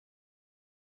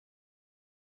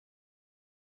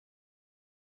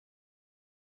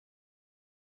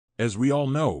As we all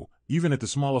know, even at the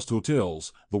smallest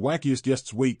hotels, the wackiest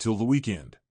guests wait till the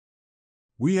weekend.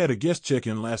 We had a guest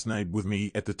check-in last night with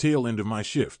me at the tail end of my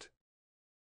shift.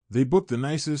 They booked the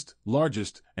nicest,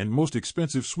 largest, and most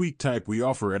expensive suite type we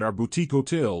offer at our boutique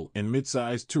hotel in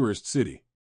mid-sized tourist city.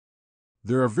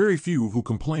 There are very few who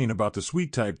complain about the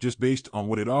suite type just based on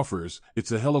what it offers.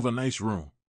 It's a hell of a nice room.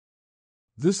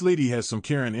 This lady has some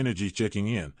Karen energy checking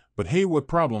in, but hey, what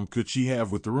problem could she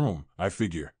have with the room, I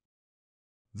figure.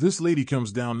 This lady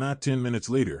comes down not 10 minutes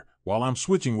later, while I'm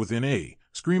switching with NA,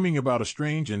 screaming about a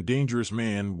strange and dangerous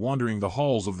man wandering the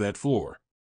halls of that floor.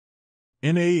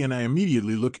 NA and I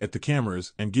immediately look at the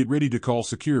cameras and get ready to call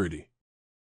security.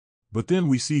 But then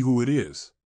we see who it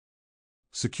is.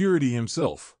 Security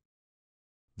himself.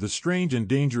 The strange and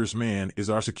dangerous man is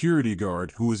our security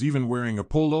guard, who is even wearing a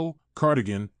polo,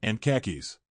 cardigan, and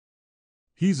khakis.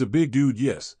 He's a big dude,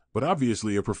 yes, but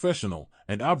obviously a professional,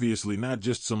 and obviously not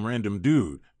just some random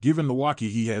dude, given the walkie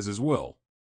he has as well.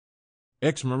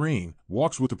 Ex-Marine,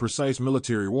 walks with a precise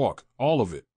military walk, all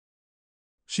of it.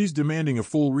 She's demanding a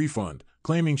full refund,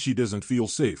 claiming she doesn't feel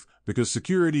safe, because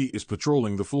security is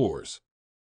patrolling the floors.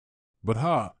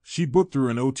 But she booked through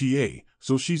an OTA,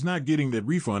 so she's not getting that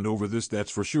refund over this,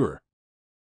 that's for sure.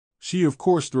 She of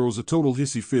course throws a total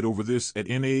hissy fit over this at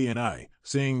NA and I,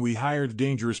 saying we hired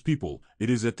dangerous people. It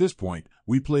is at this point,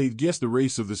 we played guess the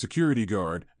race of the security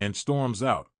guard, and storms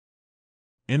out.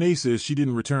 NA says she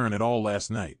didn't return at all last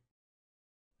night.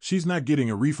 She's not getting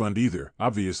a refund either,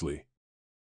 obviously.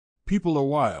 People are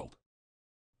wild.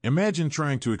 Imagine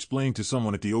trying to explain to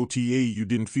someone at the OTA you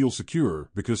didn't feel secure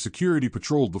because security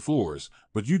patrolled the floors,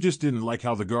 but you just didn't like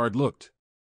how the guard looked.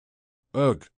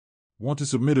 Ugh. Want to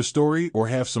submit a story or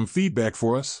have some feedback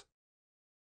for us?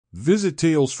 Visit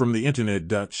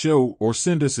TalesFromTheInternet.show or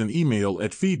send us an email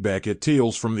at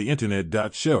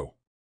feedback@talesfromtheinternet.show.